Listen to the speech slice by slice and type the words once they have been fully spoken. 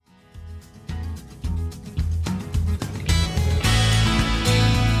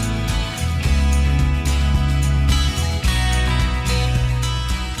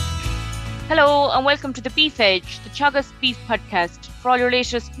Hello and welcome to the Beef Edge, the Teagasc Beef Podcast, for all your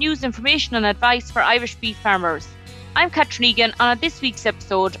latest news, information and advice for Irish beef farmers. I'm Catherine Egan, and on this week's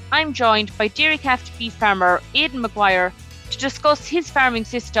episode, I'm joined by dairy calf beef farmer Aidan Maguire to discuss his farming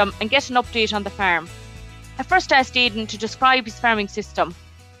system and get an update on the farm. I first asked Aidan to describe his farming system.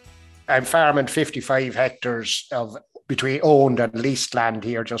 I'm farming 55 hectares of between owned and leased land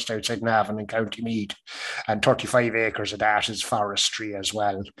here just outside Navan in County Meath, and 35 acres of that is forestry as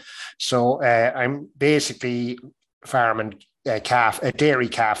well. So I'm basically farming a dairy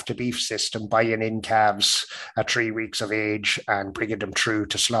calf to beef system, buying in calves at 3 weeks of age and bringing them through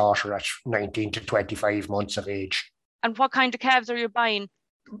to slaughter at 19 to 25 months of age. And what kind of calves are you buying?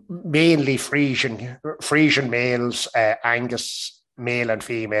 Mainly Frisian males, Angus male and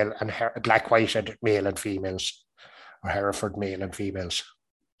female, and black-whited male and females, or Hereford male and females.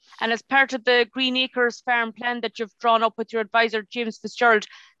 And as part of the Green Acres farm plan that you've drawn up with your advisor, James Fitzgerald,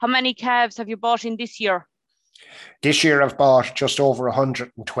 how many calves have you bought in this year? This year I've bought just over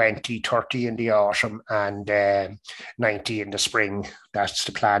 120, 30 in the autumn and 90 in the spring. That's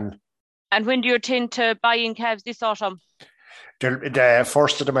the plan. And when do you intend to buy in calves this autumn? The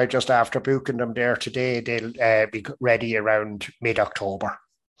first of them, I just after booking them there today, they'll be ready around mid-October.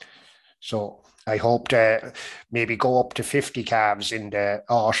 So I hope to maybe go up to 50 calves in the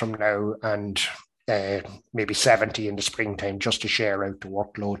autumn now and maybe 70 in the springtime, just to share out the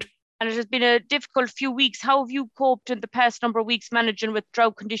workload. And it has been a difficult few weeks. How have you coped in the past number of weeks managing with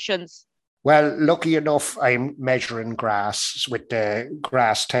drought conditions? Well, lucky enough, I'm measuring grass with the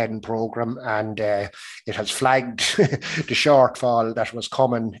Grass 10 programme, and it has flagged the shortfall that was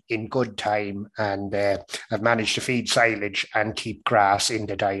coming in good time, and I've managed to feed silage and keep grass in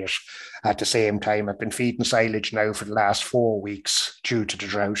the diet at the same time. I've been feeding silage now for the last 4 weeks due to the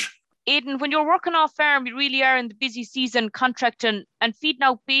drought. Aidan, when you're working off farm, you really are in the busy season contracting, and feeding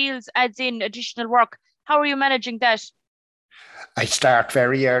out bales adds in additional work. How are you managing that? I start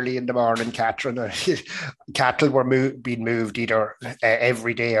very early in the morning, Catherine. Cattle were being moved either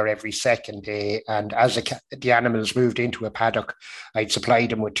every day or every second day. And as the animals moved into a paddock, I'd supply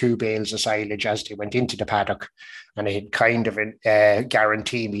them with 2 bales of silage as they went into the paddock. And it kind of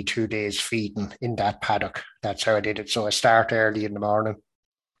guaranteed me 2 days feeding in that paddock. That's how I did it. So I start early in the morning.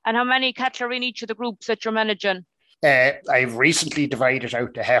 And how many cattle are in each of the groups that you're managing? I've recently divided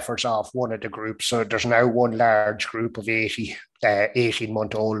out the heifers off one of the groups. So there's now one large group of 80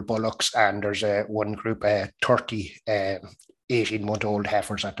 18-month-old bullocks, and there's one group of 30 18-month-old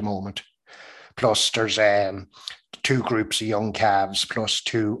heifers at the moment. Plus there's 2 groups of young calves, plus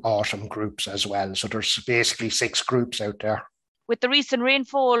 2 autumn groups as well. So there's basically 6 groups out there. With the recent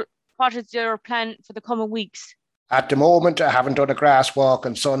rainfall, what is your plan for the coming weeks? At the moment, I haven't done a grass walk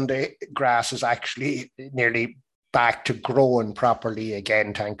on Sunday. Grass is actually nearly back to growing properly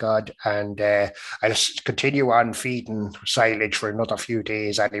again, thank God. And I'll continue on feeding silage for another few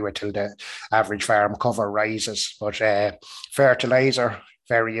days anyway till the average farm cover rises. But fertiliser,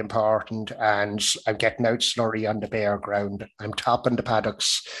 very important, and I'm getting out slurry on the bare ground. I'm topping the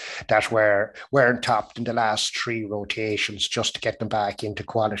paddocks that weren't topped in the last 3 rotations just to get them back into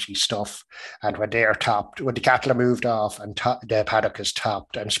quality stuff. And when they're topped, when the cattle are moved off and the paddock is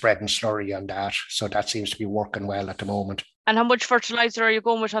topped, I'm spreading slurry on that. So that seems to be working well at the moment. And how much fertiliser are you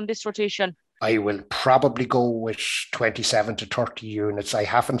going with on this rotation? I will probably go with 27 to 30 units. I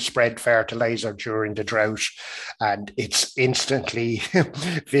haven't spread fertiliser during the drought, and it's instantly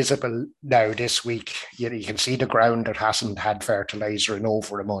visible now this week. You can see the ground that hasn't had fertiliser in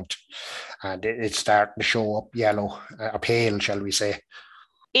over a month, and it's starting to show up yellow, or pale, shall we say.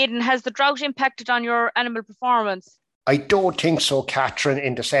 Aidan, has the drought impacted on your animal performance? I don't think so, Catherine,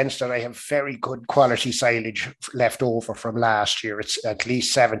 in the sense that I have very good quality silage left over from last year. It's at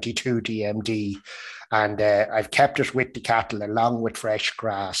least 72 DMD, and I've kept it with the cattle along with fresh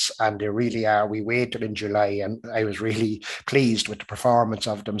grass, and they really are. We weighed them in July, and I was really pleased with the performance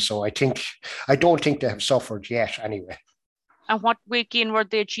of them. So I don't think they have suffered yet anyway. And what weight gain were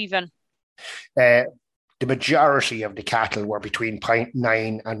they achieving? The majority of the cattle were between 0.9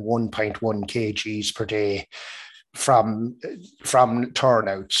 and 1.1 kgs per day from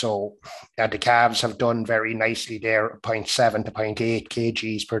turnout. So the calves have done very nicely there, 0.7 to 0.8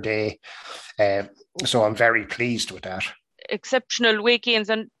 kgs per day. So I'm very pleased with that. Exceptional weight gains,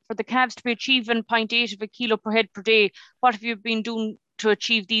 and for the calves to be achieving 0.8 of a kilo per head per day, what have you been doing to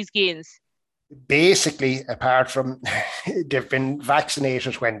achieve these gains? Basically, apart from they've been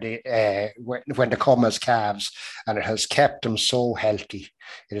vaccinated when they come as calves, and it has kept them so healthy.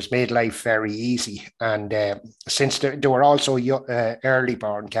 It has made life very easy. And since they were also early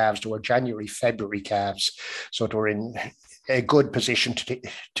born calves, they were January, February calves, so they were in a good position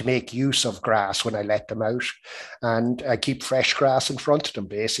to make use of grass when I let them out, and I keep fresh grass in front of them.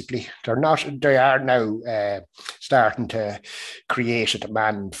 Basically, they are now starting to create a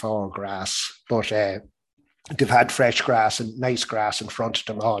demand for grass, but they've had fresh grass and nice grass in front of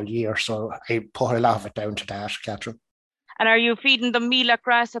them all year, so I put a lot of it down to that, Catherine. And are you feeding them meal at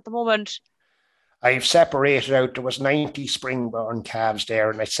grass at the moment? I've separated out, there was 90 spring-born calves there,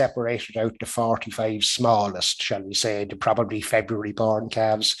 and I separated out the 45 smallest, shall we say, the probably February-born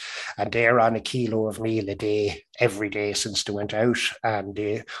calves, and they're on a kilo of meal a day, every day since they went out, and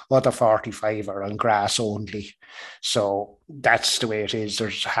the other 45 are on grass only. So that's the way it is.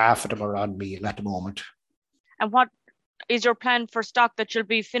 There's half of them are on meal at the moment. And what is your plan for stock that you'll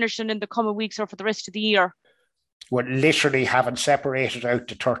be finishing in the coming weeks or for the rest of the year? We're literally having separated out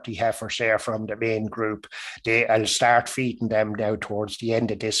the 30 heifers there from the main group. I'll start feeding them now towards the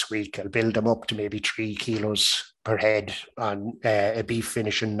end of this week. I'll build them up to maybe 3 kilos per head on a beef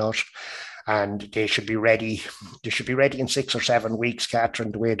finishing nut. And they should be ready. They should be ready in 6 or 7 weeks,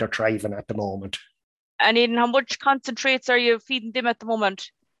 Catherine, the way they're thriving at the moment. And in how much concentrates are you feeding them at the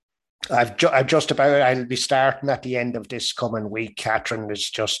moment? I'll be starting at the end of this coming week. Catherine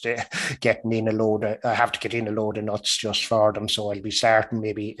is just getting in a load. I have to get in a load of nuts just for them. So I'll be starting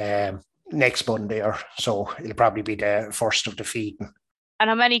maybe next Monday or so. It'll probably be the first of the feeding.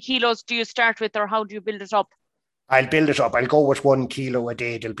 And how many kilos do you start with, or how do you build it up? I'll build it up. I'll go with 1 kilo a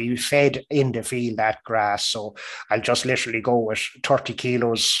day. They'll be fed in the field at grass. So I'll just literally go with 30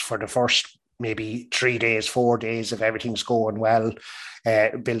 kilos for the first maybe 3 days, 4 days, if everything's going well.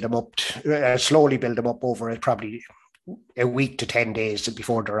 Build them up, slowly build them up over probably a week to 10 days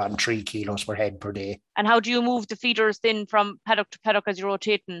before they're on 3 kilos per head per day. And how do you move the feeders then from paddock to paddock as you're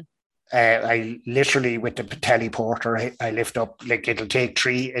rotating? I literally, with the teleporter, I lift up, like it'll take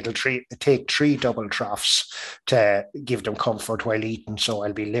three double troughs to give them comfort while eating. So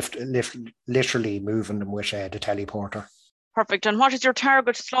I'll be literally moving them with the teleporter. Perfect. And what is your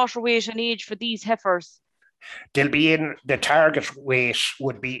target slaughter weight and age for these heifers? They'll be in, the target weight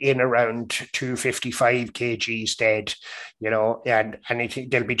would be in around 255 kgs dead,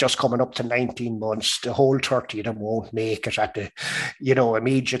 and they'll be just coming up to 19 months. The whole 30 of them won't make it at the,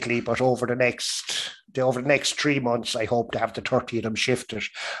 immediately, but over the next 3 months, I hope to have the 30 of them shifted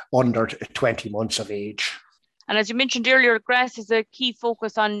under 20 months of age. And as you mentioned earlier, grass is a key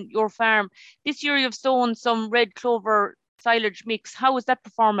focus on your farm. This year you've sown some red clover silage mix. How is that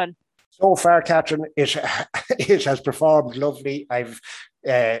performing? So far, Catherine, it has performed lovely.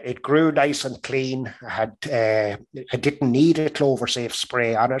 It grew nice and clean. I didn't need a clover safe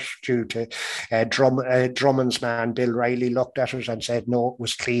spray on it due to Drummond's man Bill Riley looked at it and said no, it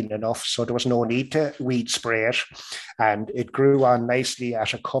was clean enough, so there was no need to weed spray it. And it grew on nicely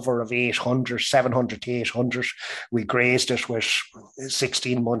at a cover of 700 to 800. We grazed it with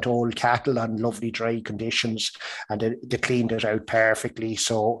 16-month-old cattle on lovely dry conditions, and they cleaned it out perfectly.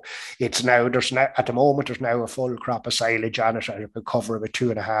 So at the moment there's now a full crop of silage on it at a cover of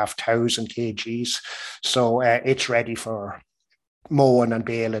 2,500 kgs. So it's ready for mowing and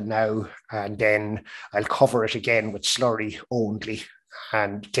baling now, and then I'll cover it again with slurry only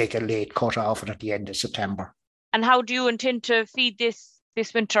and take a late cut off it at the end of September. And how do you intend to feed this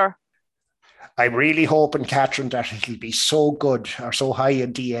winter? I'm really hoping, Catherine, that it'll be so good or so high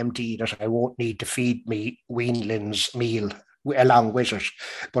in DMD that I won't need to feed me weanlings meal along with it,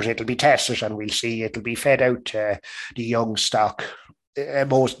 but it'll be tested and we'll see. It'll be fed out to the young stock,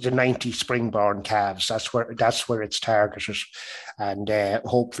 most the 90 spring-born calves. That's where it's targeted, and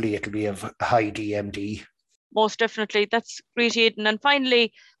hopefully it'll be of high DMD. Most definitely. That's great, Aidan. And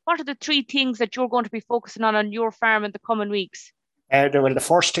finally, what are the 3 things that you're going to be focusing on your farm in the coming weeks? The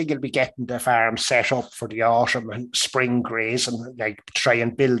first thing will be getting the farm set up for the autumn and spring grazing, like try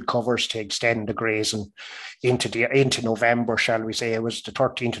and build covers to extend the grazing into November, shall we say. It was the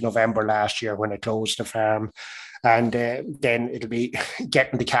 13th of November last year when I closed the farm. And then it'll be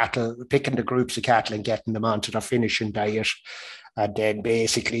getting the cattle, picking the groups of cattle and getting them onto their finishing diet. And then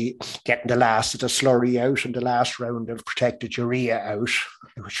basically getting the last of the slurry out and the last round of protected urea out,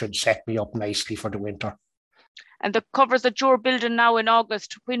 which should set me up nicely for the winter. And the covers that you're building now in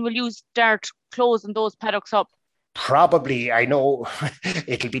August, when will you start closing those paddocks up? Probably, I know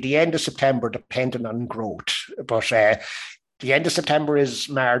it'll be the end of September, depending on growth. But the end of September is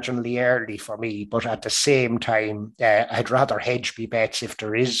marginally early for me. But at the same time, I'd rather hedge my bets. If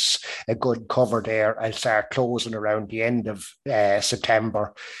there is a good cover there, I'll start closing around the end of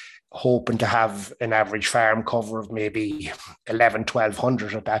September. hoping to have an average farm cover of maybe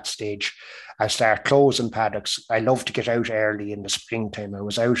 1,100-1,200 at that stage and start closing paddocks. I love to get out early in the springtime. I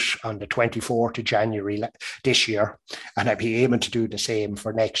was out on the 24th of January this year, and I'd be aiming to do the same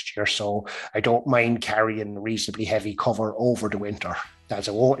for next year. So I don't mind carrying reasonably heavy cover over the winter.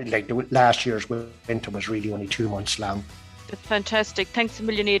 Last year's winter was really only 2 months long. That's fantastic. Thanks a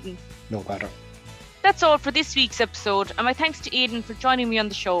million, Aidan. No matter. That's all for this week's episode, and my thanks to Aidan for joining me on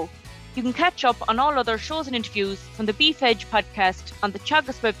the show. You can catch up on all other shows and interviews from the Beef Edge podcast on the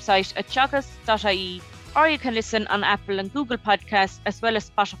Teagasc website at teagasc.ie, or you can listen on Apple and Google Podcasts as well as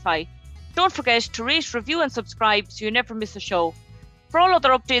Spotify. Don't forget to rate, review and subscribe so you never miss a show. For all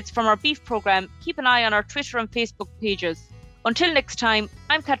other updates from our beef programme, keep an eye on our Twitter and Facebook pages. Until next time,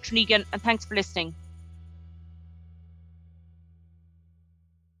 I'm Catherine Egan, and thanks for listening.